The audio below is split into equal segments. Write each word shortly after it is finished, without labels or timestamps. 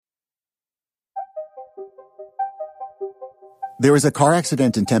There was a car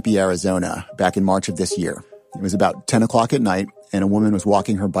accident in Tempe, Arizona, back in March of this year. It was about 10 o'clock at night, and a woman was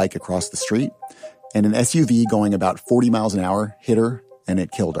walking her bike across the street, and an SUV going about 40 miles an hour hit her, and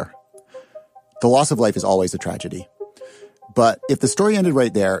it killed her. The loss of life is always a tragedy. But if the story ended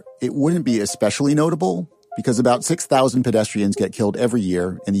right there, it wouldn't be especially notable, because about 6,000 pedestrians get killed every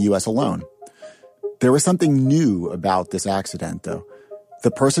year in the U.S. alone. There was something new about this accident, though.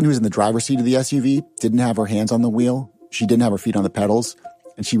 The person who was in the driver's seat of the SUV didn't have her hands on the wheel, she didn't have her feet on the pedals,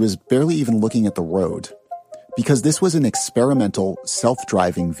 and she was barely even looking at the road. Because this was an experimental,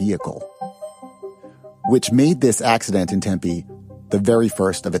 self-driving vehicle, which made this accident in Tempe the very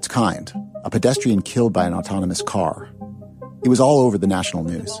first of its kind, a pedestrian killed by an autonomous car. It was all over the national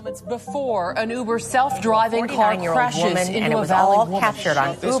news. Moments before an Uber self-driving car crashes into and it was all captured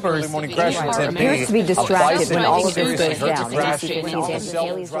on Uber's. It appears to be distracted when all of this goes down.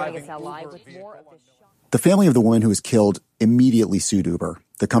 The family of the woman who was killed immediately sued Uber,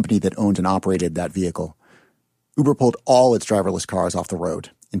 the company that owned and operated that vehicle. Uber pulled all its driverless cars off the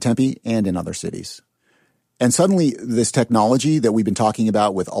road, in Tempe and in other cities. And suddenly, this technology that we've been talking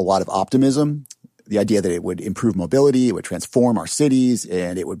about with a lot of optimism, the idea that it would improve mobility, it would transform our cities,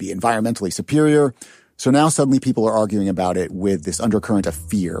 and it would be environmentally superior. So now suddenly people are arguing about it with this undercurrent of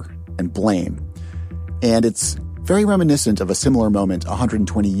fear and blame. And it's very reminiscent of a similar moment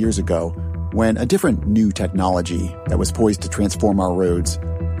 120 years ago when a different new technology that was poised to transform our roads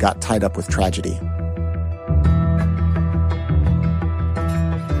got tied up with tragedy.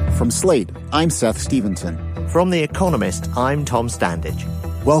 From Slate, I'm Seth Stevenson. From The Economist, I'm Tom Standage.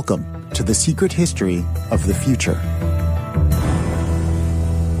 Welcome to the secret history of the future.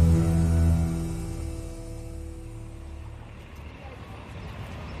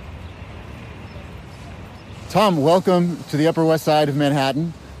 Tom, welcome to the Upper West Side of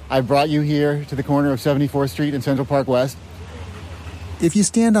Manhattan. I brought you here to the corner of 74th Street and Central Park West. If you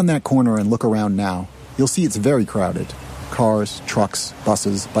stand on that corner and look around now, you'll see it's very crowded. Cars, trucks,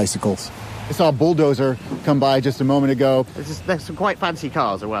 buses, bicycles. I saw a bulldozer come by just a moment ago. There's some quite fancy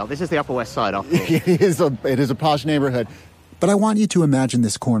cars as well. This is the Upper West Side, after all. It is a posh neighborhood. But I want you to imagine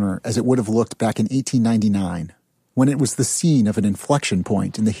this corner as it would have looked back in 1899, when it was the scene of an inflection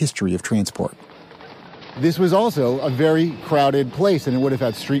point in the history of transport. This was also a very crowded place, and it would have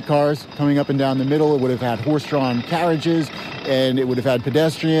had streetcars coming up and down the middle. It would have had horse-drawn carriages, and it would have had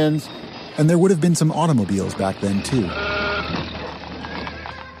pedestrians. And there would have been some automobiles back then, too.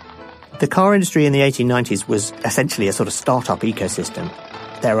 The car industry in the 1890s was essentially a sort of startup ecosystem.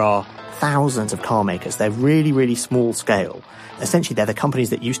 There are thousands of car makers. They're really, really small scale. Essentially, they're the companies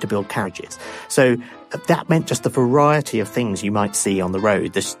that used to build carriages. So that meant just the variety of things you might see on the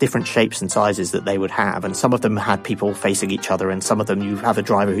road, the different shapes and sizes that they would have. And some of them had people facing each other, and some of them you have a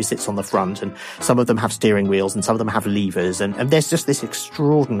driver who sits on the front, and some of them have steering wheels, and some of them have levers. And there's just this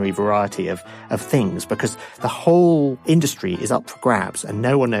extraordinary variety of things, because the whole industry is up for grabs and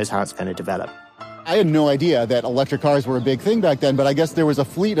no one knows how it's going to develop. I had no idea that electric cars were a big thing back then, but I guess there was a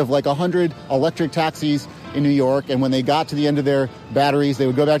fleet of like 100 electric taxis in New York, and when they got to the end of their batteries, they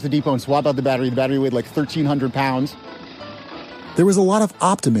would go back to the depot and swap out the battery. The battery weighed like 1,300 pounds. There was a lot of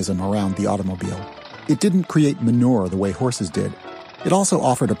optimism around the automobile. It didn't create manure the way horses did. It also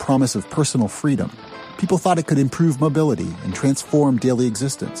offered a promise of personal freedom. People thought it could improve mobility and transform daily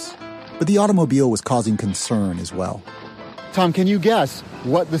existence. But the automobile was causing concern as well. Tom, can you guess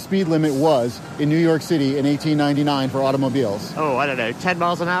what the speed limit was in New York City in 1899 for automobiles? Oh, I don't know, 10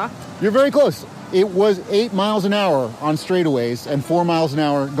 miles an hour? You're very close. It was 8 miles an hour on straightaways and 4 miles an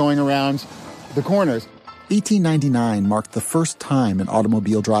hour going around the corners. 1899 marked the first time an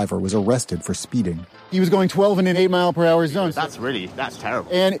automobile driver was arrested for speeding. He was going 12 in an 8 mile per hour zone. That's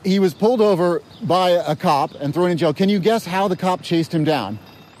terrible. And he was pulled over by a cop and thrown in jail. Can you guess how the cop chased him down?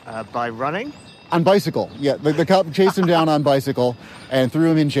 By running? On bicycle. Yeah, the cop chased him down on bicycle and threw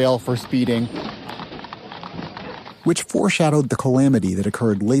him in jail for speeding. Which foreshadowed the calamity that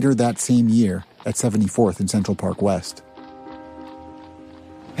occurred later that same year at 74th and Central Park West.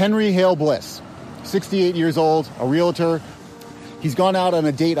 Henry Hale Bliss, 68 years old, a realtor. He's gone out on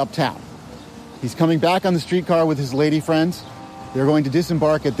a date uptown. He's coming back on the streetcar with his lady friends. They're going to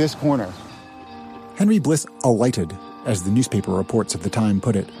disembark at this corner. Henry Bliss alighted, as the newspaper reports of the time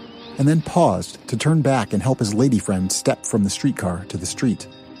put it, and then paused to turn back and help his lady friend step from the streetcar to the street.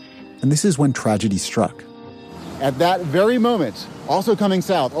 And this is when tragedy struck. At that very moment, also coming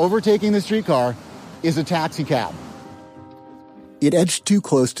south, overtaking the streetcar, is a taxi cab. It edged too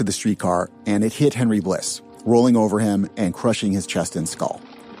close to the streetcar, and it hit Henry Bliss, rolling over him and crushing his chest and skull.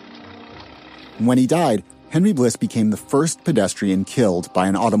 When he died, Henry Bliss became the first pedestrian killed by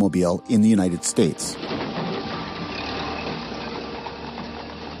an automobile in the United States.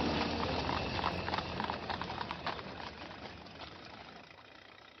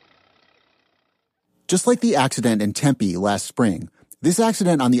 Just like the accident in Tempe last spring, this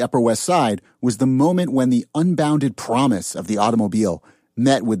accident on the Upper West Side was the moment when the unbounded promise of the automobile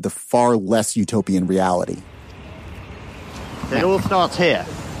met with the far less utopian reality. It all starts here.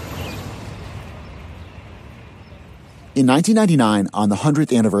 In 1999, on the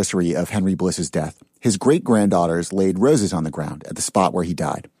 100th anniversary of Henry Bliss's death, his great-granddaughters laid roses on the ground at the spot where he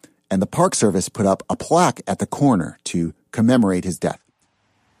died, and the Park Service put up a plaque at the corner to commemorate his death.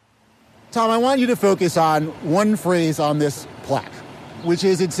 Tom, I want you to focus on one phrase on this plaque, which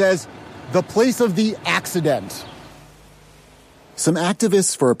is, it says, "the place of the accident." Some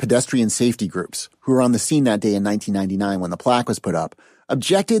activists for pedestrian safety groups, who were on the scene that day in 1999 when the plaque was put up,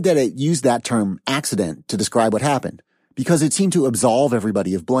 objected that it used that term accident to describe what happened, because it seemed to absolve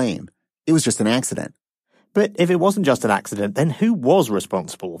everybody of blame. It was just an accident. But if it wasn't just an accident, then who was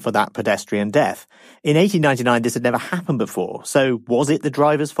responsible for that pedestrian death? In 1899, this had never happened before, so was it the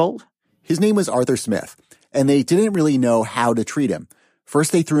driver's fault? His name was Arthur Smith, and they didn't really know how to treat him.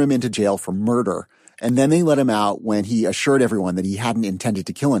 First, they threw him into jail for murder, and then they let him out when he assured everyone that he hadn't intended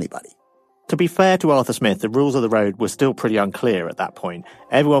to kill anybody. To be fair to Arthur Smith, the rules of the road were still pretty unclear at that point.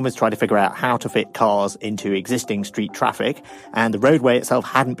 Everyone was trying to figure out how to fit cars into existing street traffic, and the roadway itself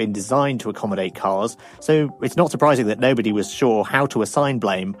hadn't been designed to accommodate cars, so it's not surprising that nobody was sure how to assign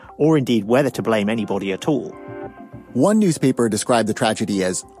blame, or indeed whether to blame anybody at all. One newspaper described the tragedy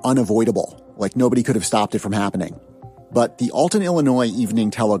as unavoidable, like nobody could have stopped it from happening. But the Alton, Illinois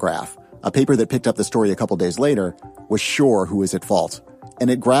Evening Telegraph, a paper that picked up the story a couple days later, was sure who was at fault, and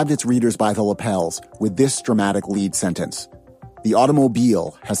it grabbed its readers by the lapels with this dramatic lead sentence: "The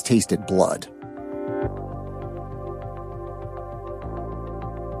automobile has tasted blood."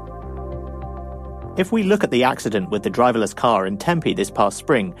 If we look at the accident with the driverless car in Tempe this past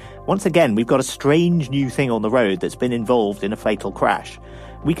spring, once again we've got a strange new thing on the road that's been involved in a fatal crash.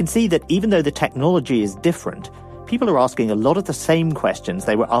 We can see that even though the technology is different, people are asking a lot of the same questions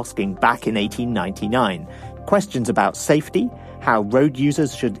they were asking back in 1899. Questions about safety, how road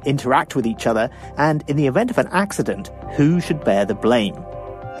users should interact with each other, and in the event of an accident, who should bear the blame?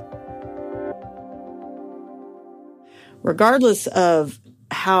 Regardless of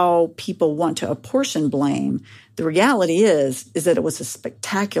how people want to apportion blame, the reality is that it was a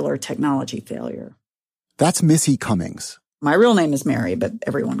spectacular technology failure. That's Missy Cummings. My real name is Mary, but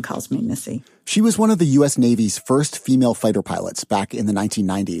everyone calls me Missy. She was one of the U.S. Navy's first female fighter pilots back in the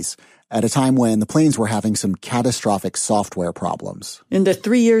 1990s, at a time when the planes were having some catastrophic software problems. In the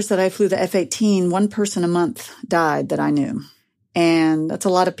 3 years that I flew the F-18, one person a month died that I knew. And that's a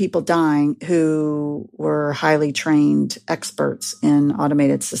lot of people dying who were highly trained experts in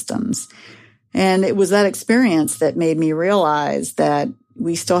automated systems. And it was that experience that made me realize that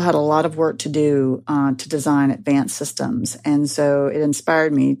we still had a lot of work to do to design advanced systems. And so it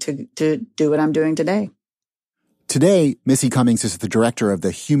inspired me to do what I'm doing today. Today, Missy Cummings is the director of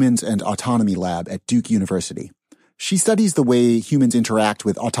the Humans and Autonomy Lab at Duke University. She studies the way humans interact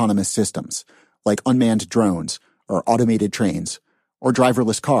with autonomous systems, like unmanned drones, or automated trains, or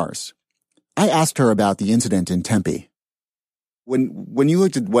driverless cars. I asked her about the incident in Tempe. When you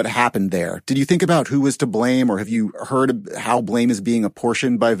looked at what happened there, did you think about who was to blame, or have you heard how blame is being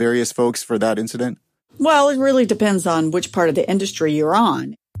apportioned by various folks for that incident? Well, it really depends on which part of the industry you're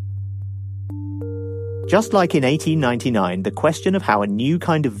on. Just like in 1899, the question of how a new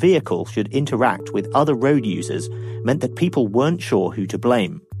kind of vehicle should interact with other road users meant that people weren't sure who to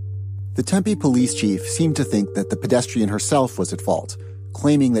blame. The Tempe police chief seemed to think that the pedestrian herself was at fault,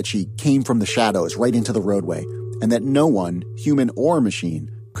 claiming that she came from the shadows right into the roadway, and that no one, human or machine,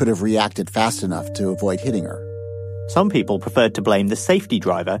 could have reacted fast enough to avoid hitting her. Some people preferred to blame the safety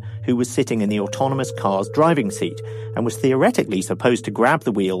driver who was sitting in the autonomous car's driving seat and was theoretically supposed to grab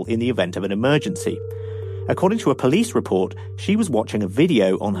the wheel in the event of an emergency. According to a police report, she was watching a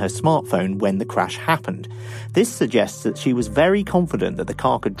video on her smartphone when the crash happened. This suggests that she was very confident that the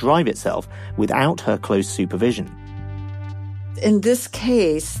car could drive itself without her close supervision. In this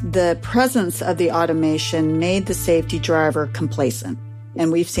case, the presence of the automation made the safety driver complacent.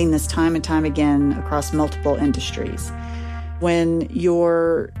 And we've seen this time and time again across multiple industries. When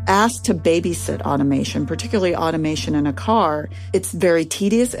you're asked to babysit automation, particularly automation in a car, it's very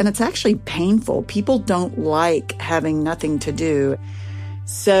tedious and it's actually painful. People don't like having nothing to do.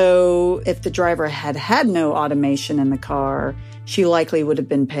 So if the driver had had no automation in the car, she likely would have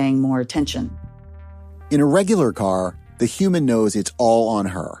been paying more attention. In a regular car, the human knows it's all on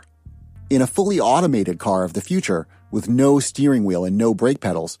her. In a fully automated car of the future, with no steering wheel and no brake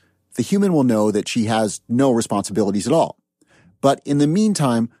pedals, the human will know that she has no responsibilities at all. But in the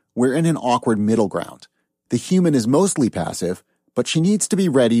meantime, we're in an awkward middle ground. The human is mostly passive, but she needs to be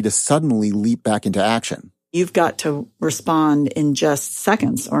ready to suddenly leap back into action. You've got to respond in just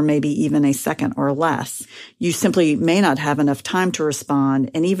seconds, or maybe even a second or less. You simply may not have enough time to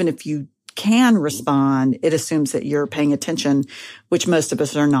respond, and even if you can respond, it assumes that you're paying attention, which most of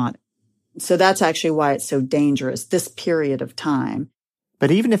us are not. So that's actually why it's so dangerous, this period of time.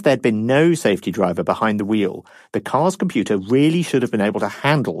 But even if there'd been no safety driver behind the wheel, the car's computer really should have been able to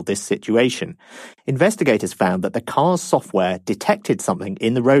handle this situation. Investigators found that the car's software detected something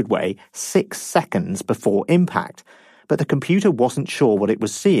in the roadway 6 seconds before impact. But the computer wasn't sure what it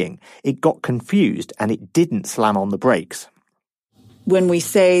was seeing. It got confused and it didn't slam on the brakes. When we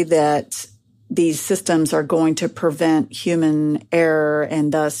say that these systems are going to prevent human error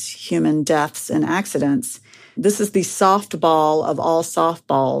and thus human deaths and accidents, this is the softball of all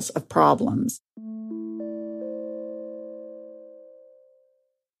softballs of problems.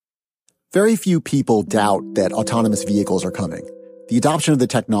 Very few people doubt that autonomous vehicles are coming. The adoption of the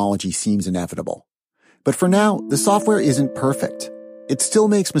technology seems inevitable. But for now, the software isn't perfect. It still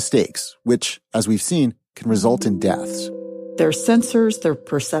makes mistakes, which, as we've seen, can result in deaths. Their sensors, their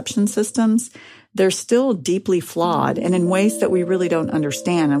perception systems, they're still deeply flawed and in ways that we really don't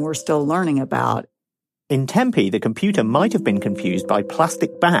understand and we're still learning about. In Tempe, the computer might have been confused by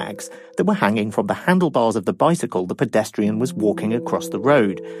plastic bags that were hanging from the handlebars of the bicycle the pedestrian was walking across the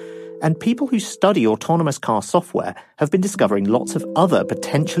road. And people who study autonomous car software have been discovering lots of other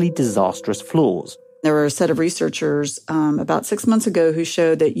potentially disastrous flaws. There were a set of researchers about 6 months ago who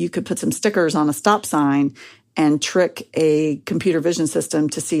showed that you could put some stickers on a stop sign and trick a computer vision system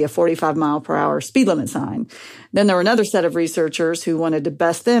to see a 45-mile-per-hour speed limit sign. Then there were another set of researchers who wanted to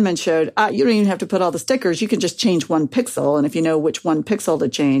best them and showed, you don't even have to put all the stickers. You can just change one pixel. And if you know which one pixel to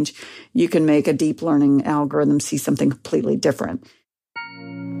change, you can make a deep learning algorithm see something completely different.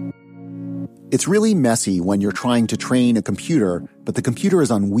 It's really messy when you're trying to train a computer, but the computer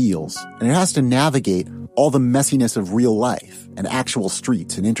is on wheels, and it has to navigate all the messiness of real life and actual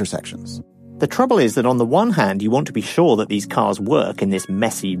streets and intersections. The trouble is that on the one hand, you want to be sure that these cars work in this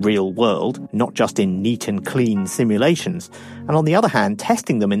messy real world, not just in neat and clean simulations. And on the other hand,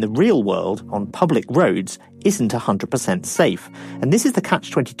 testing them in the real world on public roads isn't 100% safe. And this is the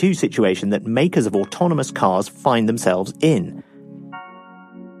catch-22 situation that makers of autonomous cars find themselves in.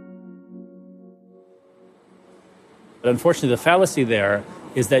 But unfortunately, the fallacy there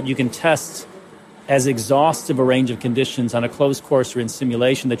is that you can test as exhaustive a range of conditions on a closed course or in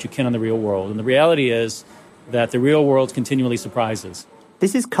simulation that you can on the real world. And the reality is that the real world continually surprises.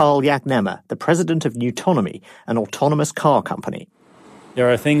 This is Carl Jagnemmer, the president of Nutonomy, an autonomous car company.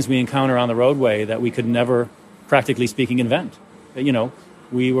 There are things we encounter on the roadway that we could never, practically speaking, invent. You know,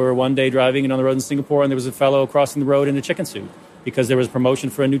 we were one day driving on the road in Singapore and there was a fellow crossing the road in a chicken suit because there was a promotion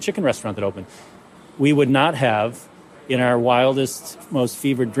for a new chicken restaurant that opened. We would not have, in our wildest, most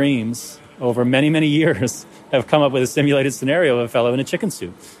fevered dreams, over many, many years, have come up with a simulated scenario of a fellow in a chicken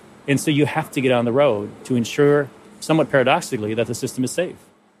suit. And so you have to get on the road to ensure, somewhat paradoxically, that the system is safe.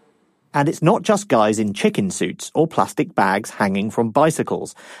 And it's not just guys in chicken suits or plastic bags hanging from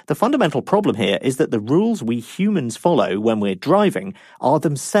bicycles. The fundamental problem here is that the rules we humans follow when we're driving are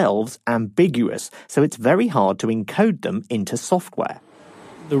themselves ambiguous, so it's very hard to encode them into software.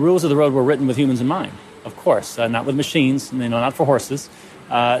 The rules of the road were written with humans in mind, of course, not with machines, not for horses.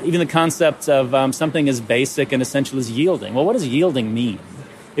 Even the concept of something as basic and essential as yielding. Well, what does yielding mean?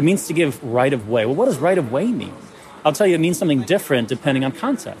 It means to give right-of-way. Well, what does right-of-way mean? I'll tell you, it means something different depending on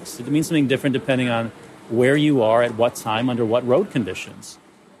context. It means something different depending on where you are, at what time, under what road conditions.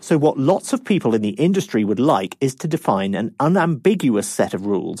 So what lots of people in the industry would like is to define an unambiguous set of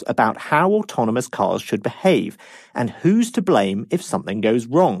rules about how autonomous cars should behave and who's to blame if something goes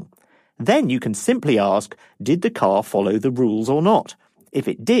wrong. Then you can simply ask, did the car follow the rules or not? If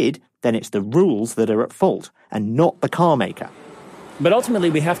it did, then it's the rules that are at fault and not the car maker. But ultimately,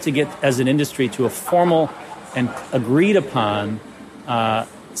 we have to get, as an industry, to a formal and agreed upon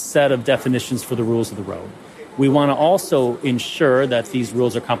set of definitions for the rules of the road. We want to also ensure that these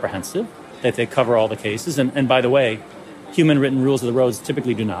rules are comprehensive, that they cover all the cases. And by the way, human-written rules of the roads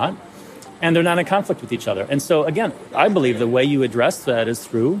typically do not. And they're not in conflict with each other. And so, again, I believe the way you address that is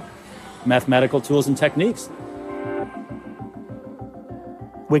through mathematical tools and techniques.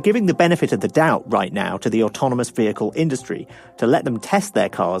 We're giving the benefit of the doubt right now to the autonomous vehicle industry to let them test their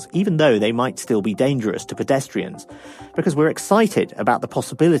cars, even though they might still be dangerous to pedestrians, because we're excited about the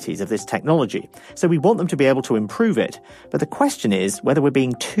possibilities of this technology. So we want them to be able to improve it. But the question is whether we're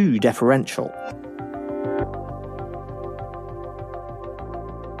being too deferential.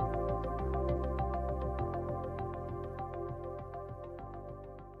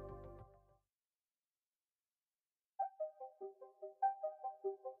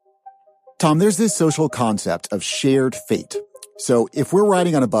 Tom, there's this social concept of shared fate. So if we're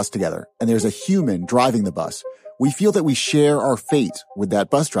riding on a bus together and there's a human driving the bus, we feel that we share our fate with that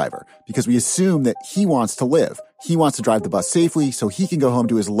bus driver because we assume that he wants to live. He wants to drive the bus safely so he can go home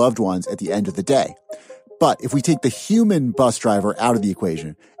to his loved ones at the end of the day. But if we take the human bus driver out of the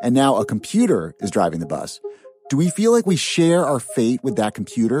equation and now a computer is driving the bus, do we feel like we share our fate with that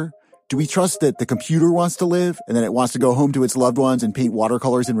computer? Do we trust that the computer wants to live and that it wants to go home to its loved ones and paint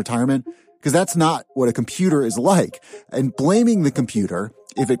watercolors in retirement? Because that's not what a computer is like. And blaming the computer,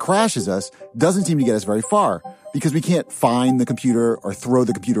 if it crashes us, doesn't seem to get us very far because we can't fine the computer or throw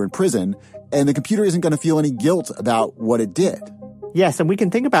the computer in prison, and the computer isn't going to feel any guilt about what it did. Yes, and we can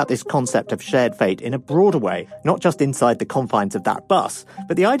think about this concept of shared fate in a broader way, not just inside the confines of that bus,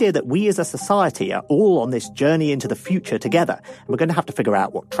 but the idea that we as a society are all on this journey into the future together. And we're going to have to figure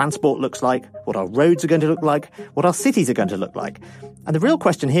out what transport looks like, what our roads are going to look like, what our cities are going to look like. And the real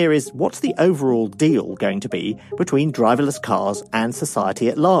question here is, what's the overall deal going to be between driverless cars and society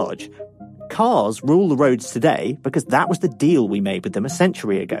at large? Cars rule the roads today because that was the deal we made with them a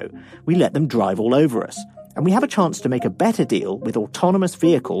century ago. We let them drive all over us. And we have a chance to make a better deal with autonomous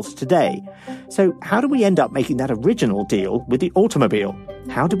vehicles today. So how do we end up making that original deal with the automobile?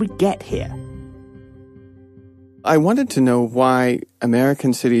 How did we get here? I wanted to know why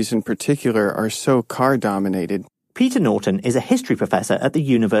American cities in particular are so car-dominated. Peter Norton is a history professor at the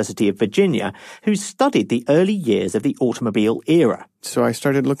University of Virginia who's studied the early years of the automobile era. So I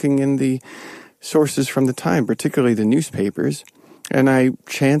started looking in the sources from the time, particularly the newspapers. And I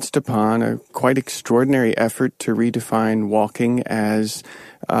chanced upon a quite extraordinary effort to redefine walking as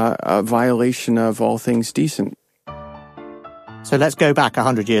a violation of all things decent. So let's go back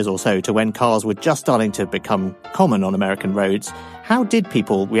 100 years or so to when cars were just starting to become common on American roads. How did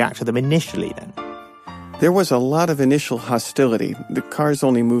people react to them initially then? There was a lot of initial hostility. The cars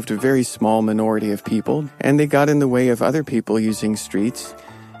only moved a very small minority of people, and they got in the way of other people using streets.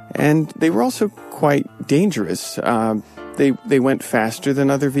 And they were also quite dangerous. They went faster than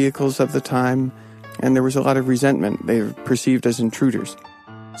other vehicles of the time, and there was a lot of resentment. They were perceived as intruders.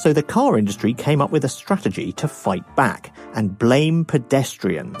 So the car industry came up with a strategy to fight back and blame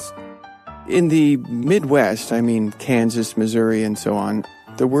pedestrians. In the Midwest, I mean Kansas, Missouri, and so on,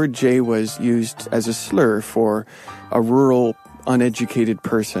 the word Jay was used as a slur for a rural, uneducated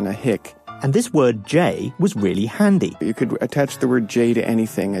person, a hick. And this word Jay was really handy. You could attach the word Jay to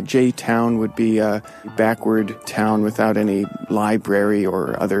anything. A Jay town would be a backward town without any library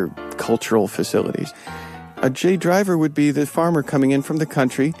or other cultural facilities. A Jay driver would be the farmer coming in from the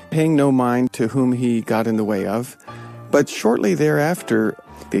country, paying no mind to whom he got in the way of. But shortly thereafter,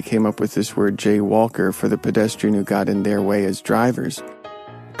 they came up with this word jaywalker for the pedestrian who got in their way as drivers.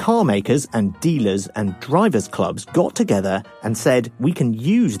 Car makers and dealers and drivers' clubs got together and said, we can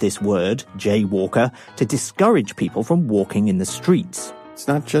use this word, jaywalker, to discourage people from walking in the streets. It's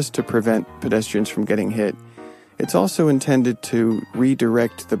not just to prevent pedestrians from getting hit. It's also intended to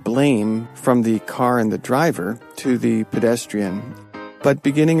redirect the blame from the car and the driver to the pedestrian. But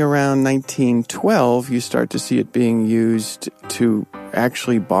beginning around 1912, you start to see it being used to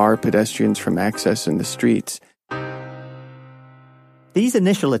actually bar pedestrians from accessing the streets. These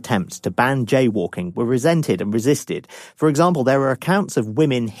initial attempts to ban jaywalking were resented and resisted. For example, there are accounts of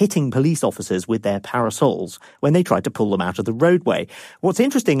women hitting police officers with their parasols when they tried to pull them out of the roadway. What's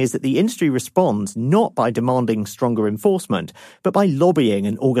interesting is that the industry responds not by demanding stronger enforcement, but by lobbying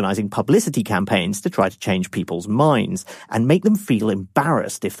and organizing publicity campaigns to try to change people's minds and make them feel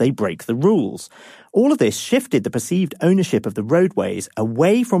embarrassed if they break the rules. All of this shifted the perceived ownership of the roadways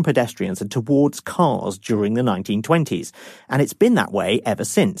away from pedestrians and towards cars during the 1920s. And it's been that way ever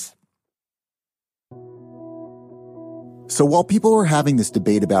since. So while people were having this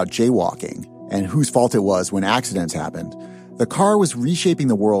debate about jaywalking and whose fault it was when accidents happened, the car was reshaping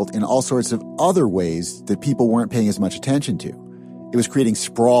the world in all sorts of other ways that people weren't paying as much attention to. It was creating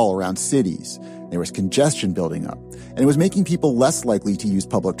sprawl around cities. There was congestion building up. And it was making people less likely to use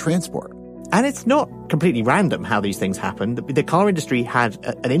public transport. And it's not completely random how these things happen. The car industry had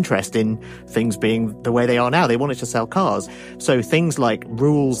an interest in things being the way they are now. They wanted to sell cars. So things like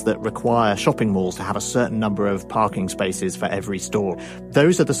rules that require shopping malls to have a certain number of parking spaces for every store.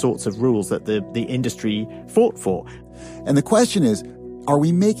 Those are the sorts of rules that the industry fought for. And the question is, are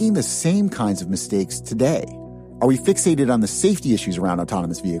we making the same kinds of mistakes today? Are we fixated on the safety issues around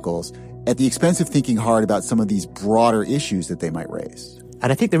autonomous vehicles at the expense of thinking hard about some of these broader issues that they might raise?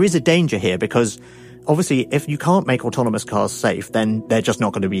 And I think there is a danger here because obviously if you can't make autonomous cars safe, then they're just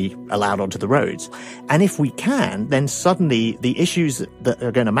not going to be allowed onto the roads. And if we can, then suddenly the issues that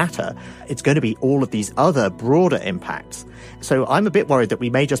are going to matter, it's going to be all of these other broader impacts. So I'm a bit worried that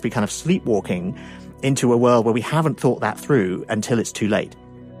we may just be kind of sleepwalking into a world where we haven't thought that through until it's too late.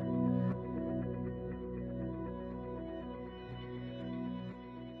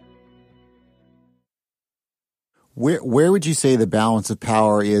 Where would you say the balance of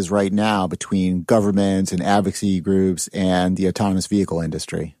power is right now between governments and advocacy groups and the autonomous vehicle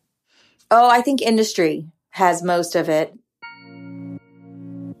industry? Oh, I think industry has most of it.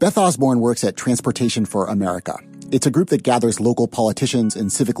 Beth Osborne works at Transportation for America. It's a group that gathers local politicians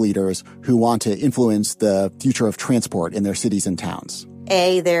and civic leaders who want to influence the future of transport in their cities and towns.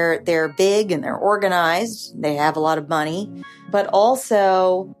 They're big and they're organized. They have a lot of money. But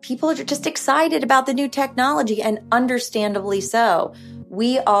also, people are just excited about the new technology, and understandably so.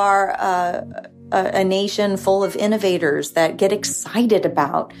 We are a nation full of innovators that get excited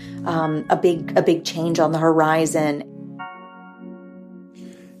about a big change on the horizon.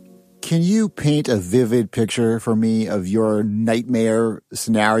 Can you paint a vivid picture for me of your nightmare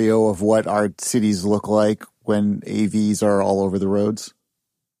scenario of what our cities look like when AVs are all over the roads?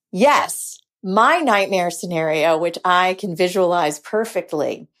 Yes. My nightmare scenario, which I can visualize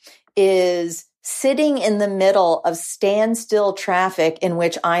perfectly, is sitting in the middle of standstill traffic in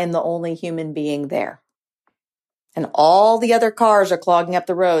which I am the only human being there. And all the other cars are clogging up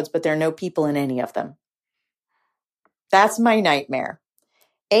the roads, but there are no people in any of them. That's my nightmare.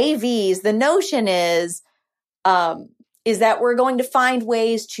 AVs, the notion is that we're going to find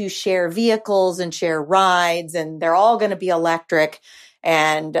ways to share vehicles and share rides, and they're all going to be electric.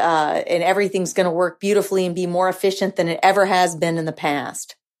 And everything's going to work beautifully and be more efficient than it ever has been in the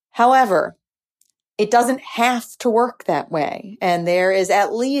past. However, it doesn't have to work that way. And there is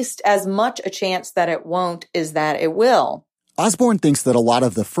at least as much a chance that it won't as that it will. Osborne thinks that a lot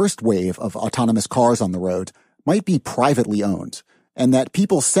of the first wave of autonomous cars on the road might be privately owned, and that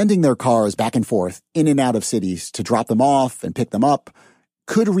people sending their cars back and forth in and out of cities to drop them off and pick them up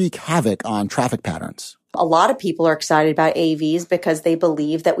could wreak havoc on traffic patterns. A lot of people are excited about AVs because they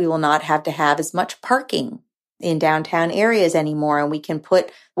believe that we will not have to have as much parking in downtown areas anymore, and we can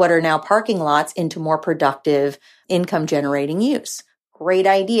put what are now parking lots into more productive income-generating use. Great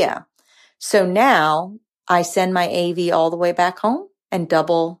idea. So now I send my AV all the way back home and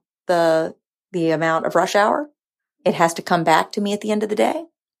double the amount of rush hour. It has to come back to me at the end of the day.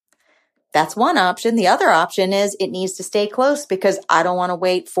 That's one option. The other option is it needs to stay close because I don't want to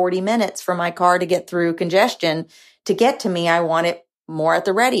wait 40 minutes for my car to get through congestion to get to me. I want it more at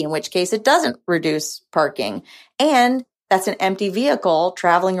the ready, in which case it doesn't reduce parking. And that's an empty vehicle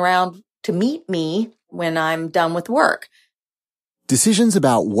traveling around to meet me when I'm done with work. Decisions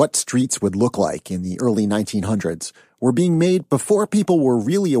about what streets would look like in the early 1900s were being made before people were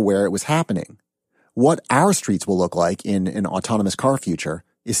really aware it was happening. What our streets will look like in an autonomous car future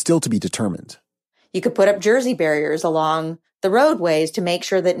is still to be determined. You could put up Jersey barriers along the roadways to make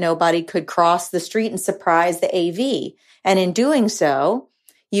sure that nobody could cross the street and surprise the AV. And in doing so,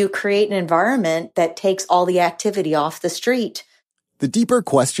 you create an environment that takes all the activity off the street. The deeper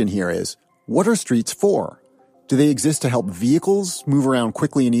question here is, what are streets for? Do they exist to help vehicles move around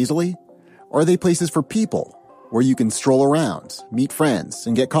quickly and easily? Or are they places for people where you can stroll around, meet friends,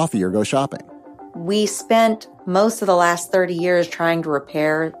 and get coffee or go shopping? We spent most of the last 30 years trying to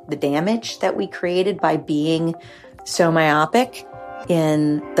repair the damage that we created by being so myopic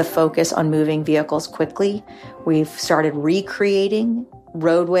in the focus on moving vehicles quickly. We've started recreating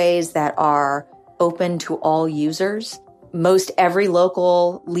roadways that are open to all users. Most every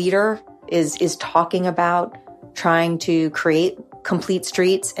local leader is talking about trying to create complete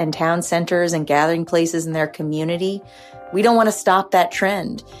streets and town centers and gathering places in their community. We don't want to stop that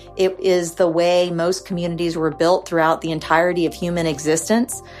trend. It is the way most communities were built throughout the entirety of human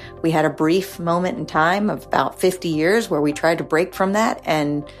existence. We had a brief moment in time of about 50 years where we tried to break from that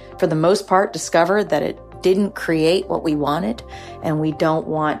and for the most part discovered that it didn't create what we wanted, and we don't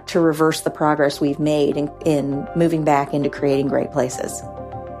want to reverse the progress we've made in moving back into creating great places.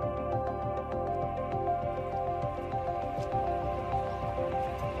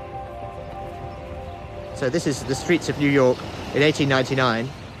 So this is the streets of New York in 1899.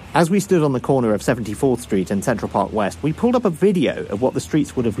 As we stood on the corner of 74th Street and Central Park West, we pulled up a video of what the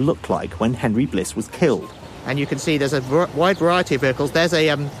streets would have looked like when Henry Bliss was killed. And you can see there's a wide variety of vehicles. There's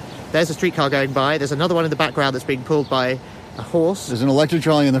a streetcar going by. There's another one in the background that's being pulled by a horse. There's an electric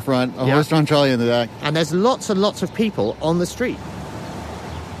trolley in the front, a horse-drawn trolley in the back. And there's lots and lots of people on the street.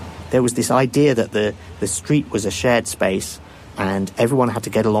 There was this idea that the street was a shared space and everyone had to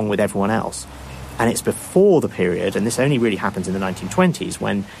get along with everyone else. And it's before the period, and this only really happens in the 1920s,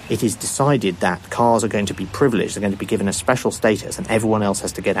 when it is decided that cars are going to be privileged, they're going to be given a special status, and everyone else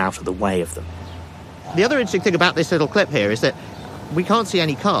has to get out of the way of them. The other interesting thing about this little clip here is that we can't see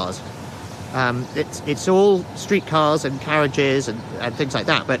any cars. It's all streetcars and carriages and things like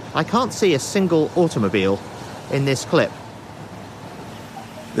that, but I can't see a single automobile in this clip.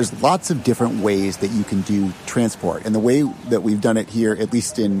 There's lots of different ways that you can do transport. And the way that we've done it here, at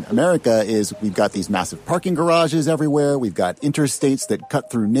least in America, is we've got these massive parking garages everywhere. We've got interstates that cut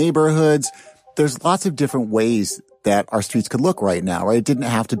through neighborhoods. There's lots of different ways that our streets could look right now, right? It didn't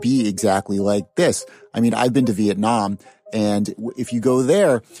have to be exactly like this. I mean, I've been to Vietnam, and if you go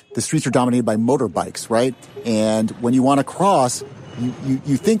there, the streets are dominated by motorbikes, right? And when you want to cross,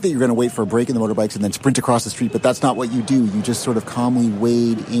 you think that you're going to wait for a break in the motorbikes and then sprint across the street, but that's not what you do. You just sort of calmly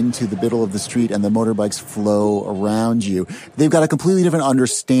wade into the middle of the street and the motorbikes flow around you. They've got a completely different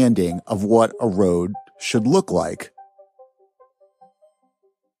understanding of what a road should look like.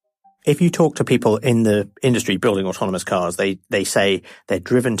 If you talk to people in the industry building autonomous cars, they say they're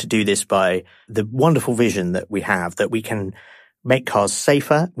driven to do this by the wonderful vision that we have, that we can make cars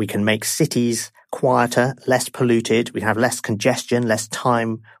safer, we can make cities quieter, less polluted, we have less congestion, less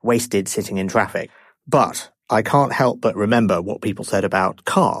time wasted sitting in traffic. But I can't help but remember what people said about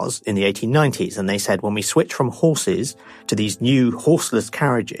cars in the 1890s. And they said when we switch from horses to these new horseless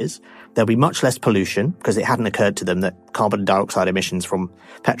carriages, there'll be much less pollution, because it hadn't occurred to them that carbon dioxide emissions from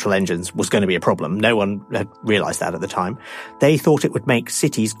petrol engines was going to be a problem. No one had realized that at the time. They thought it would make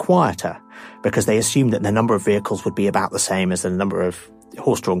cities quieter, because they assumed that the number of vehicles would be about the same as the number of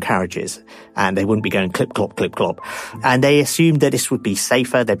horse-drawn carriages, and they wouldn't be going clip-clop, clip-clop. And they assumed that this would be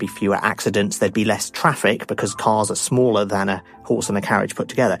safer, there'd be fewer accidents, there'd be less traffic, because cars are smaller than a horse and a carriage put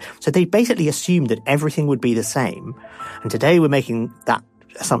together. So they basically assumed that everything would be the same. And today we're making that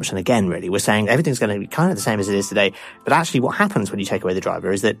assumption again, really. We're saying everything's going to be kind of the same as it is today. But actually what happens when you take away the driver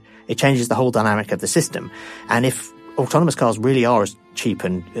is that it changes the whole dynamic of the system. And if autonomous cars really are as cheap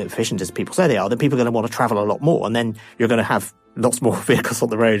and efficient as people say they are, then people are going to want to travel a lot more. And then you're going to have lots more vehicles on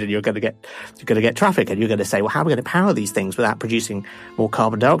the road, and you're going to get traffic, and you're going to say, well, how are we going to power these things without producing more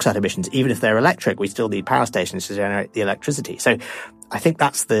carbon dioxide emissions? Even if they're electric, we still need power stations to generate the electricity. So I think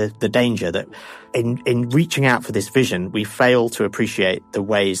that's the danger, that in reaching out for this vision, we fail to appreciate the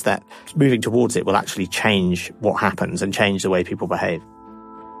ways that moving towards it will actually change what happens and change the way people behave.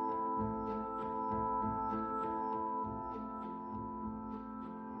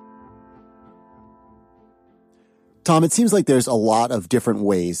 Tom, it seems like there's a lot of different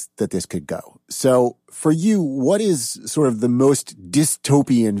ways that this could go. So for you, what is sort of the most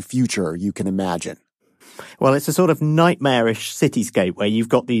dystopian future you can imagine? Well, it's a sort of nightmarish cityscape where you've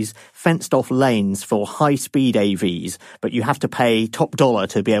got these fenced-off lanes for high-speed AVs, but you have to pay top dollar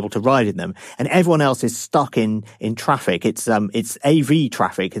to be able to ride in them, and everyone else is stuck in traffic. It's AV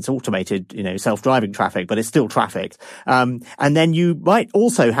traffic. It's automated, self-driving traffic, but it's still traffic. And then you might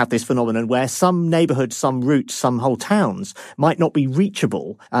also have this phenomenon where some neighborhoods, some routes, some whole towns might not be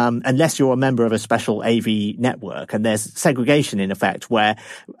reachable unless you're a member of a special AV network, and there's segregation in effect where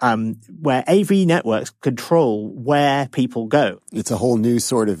AV networks control where people go. It's a whole new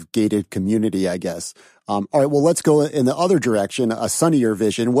sort of gated community, I guess. All right, well, let's go in the other direction, a sunnier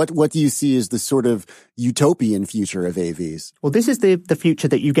vision. What do you see as the sort of utopian future of AVs? Well, this is the future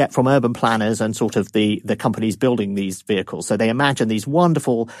that you get from urban planners and sort of the companies building these vehicles. So they imagine these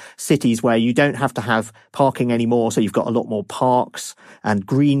wonderful cities where you don't have to have parking anymore. So you've got a lot more parks and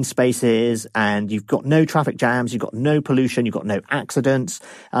green spaces, and you've got no traffic jams, you've got no pollution, you've got no accidents.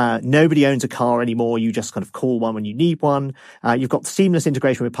 Nobody owns a car anymore. You just kind of call one when you need one. You've got seamless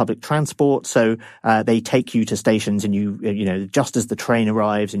integration with public transport. So they take you to stations, and you just as the train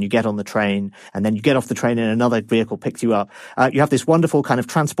arrives and you get on the train, and then you get off the train and another vehicle picks you up. You have this wonderful kind of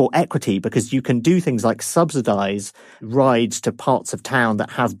transport equity, because you can do things like subsidize rides to parts of town that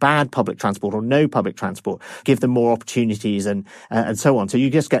have bad public transport or no public transport, give them more opportunities and so on. So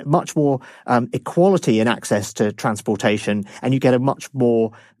you just get much more equality in access to transportation, and you get a much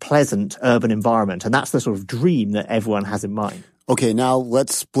more pleasant urban environment. And that's the sort of dream that everyone has in mind. Okay, now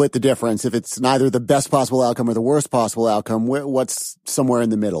let's split the difference. If it's neither the best possible outcome or the worst possible outcome, what's somewhere in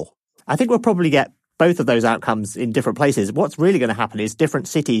the middle? I think we'll probably get both of those outcomes in different places. What's really going to happen is different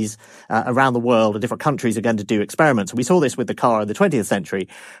cities around the world and different countries are going to do experiments. We saw this with the car in the 20th century.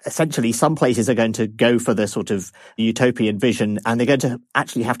 Essentially, some places are going to go for the sort of utopian vision, and they're going to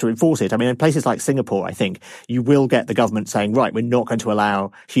actually have to enforce it. I mean, in places like Singapore, I think you will get the government saying, right, we're not going to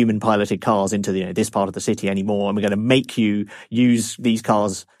allow human piloted cars into this part of the city anymore, and we're going to make you use these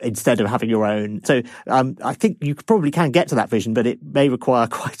cars instead of having your own. So I think you probably can get to that vision, but it may require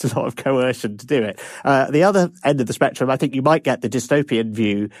quite a lot of coercion to do it. The other end of the spectrum, I think you might get the dystopian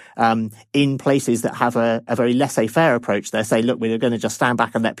view in places that have a very laissez-faire approach. They say, look, we're going to just stand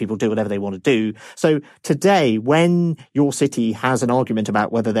back and let people do whatever they want to do. So today, when your city has an argument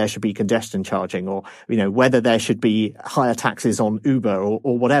about whether there should be congestion charging or, whether there should be higher taxes on Uber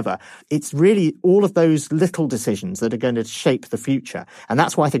or whatever, it's really all of those little decisions that are going to shape the future. And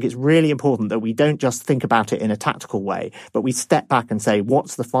that's why I think it's really important that we don't just think about it in a tactical way, but we step back and say,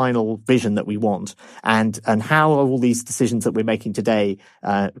 what's the final vision that we want? And how are all these decisions that we're making today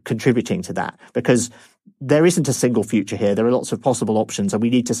contributing to that? Because there isn't a single future here. There are lots of possible options, and we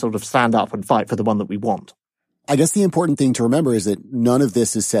need to sort of stand up and fight for the one that we want. I guess the important thing to remember is that none of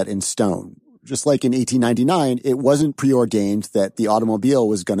this is set in stone. Just like in 1899, it wasn't preordained that the automobile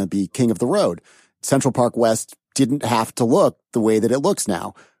was going to be king of the road. Central Park West didn't have to look the way that it looks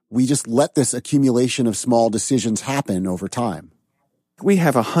now. We just let this accumulation of small decisions happen over time. We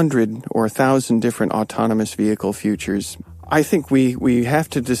have 100 or 1,000 different autonomous vehicle futures. I think we have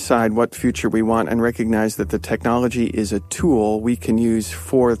to decide what future we want and recognize that the technology is a tool we can use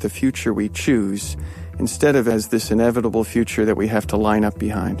for the future we choose, instead of as this inevitable future that we have to line up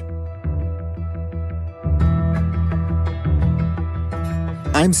behind.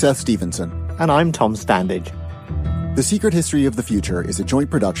 I'm Seth Stevenson. And I'm Tom Standage. The Secret History of the Future is a joint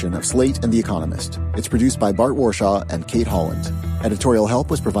production of Slate and The Economist. It's produced by Bart Warshaw and Kate Holland. Editorial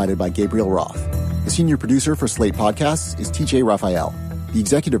help was provided by Gabriel Roth. The senior producer for Slate Podcasts is TJ Raphael. The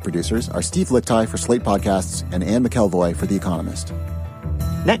executive producers are Steve Lickteig for Slate Podcasts and Anne McElvoy for The Economist.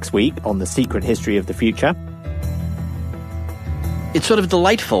 Next week on The Secret History of the Future. It's sort of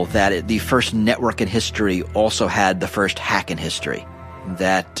delightful that the first network in history also had the first hack in history.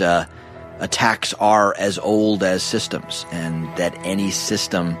 That attacks are as old as systems, and that any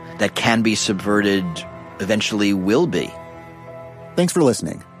system that can be subverted eventually will be. Thanks for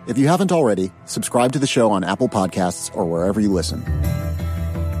listening. If you haven't already, subscribe to the show on Apple Podcasts or wherever you listen.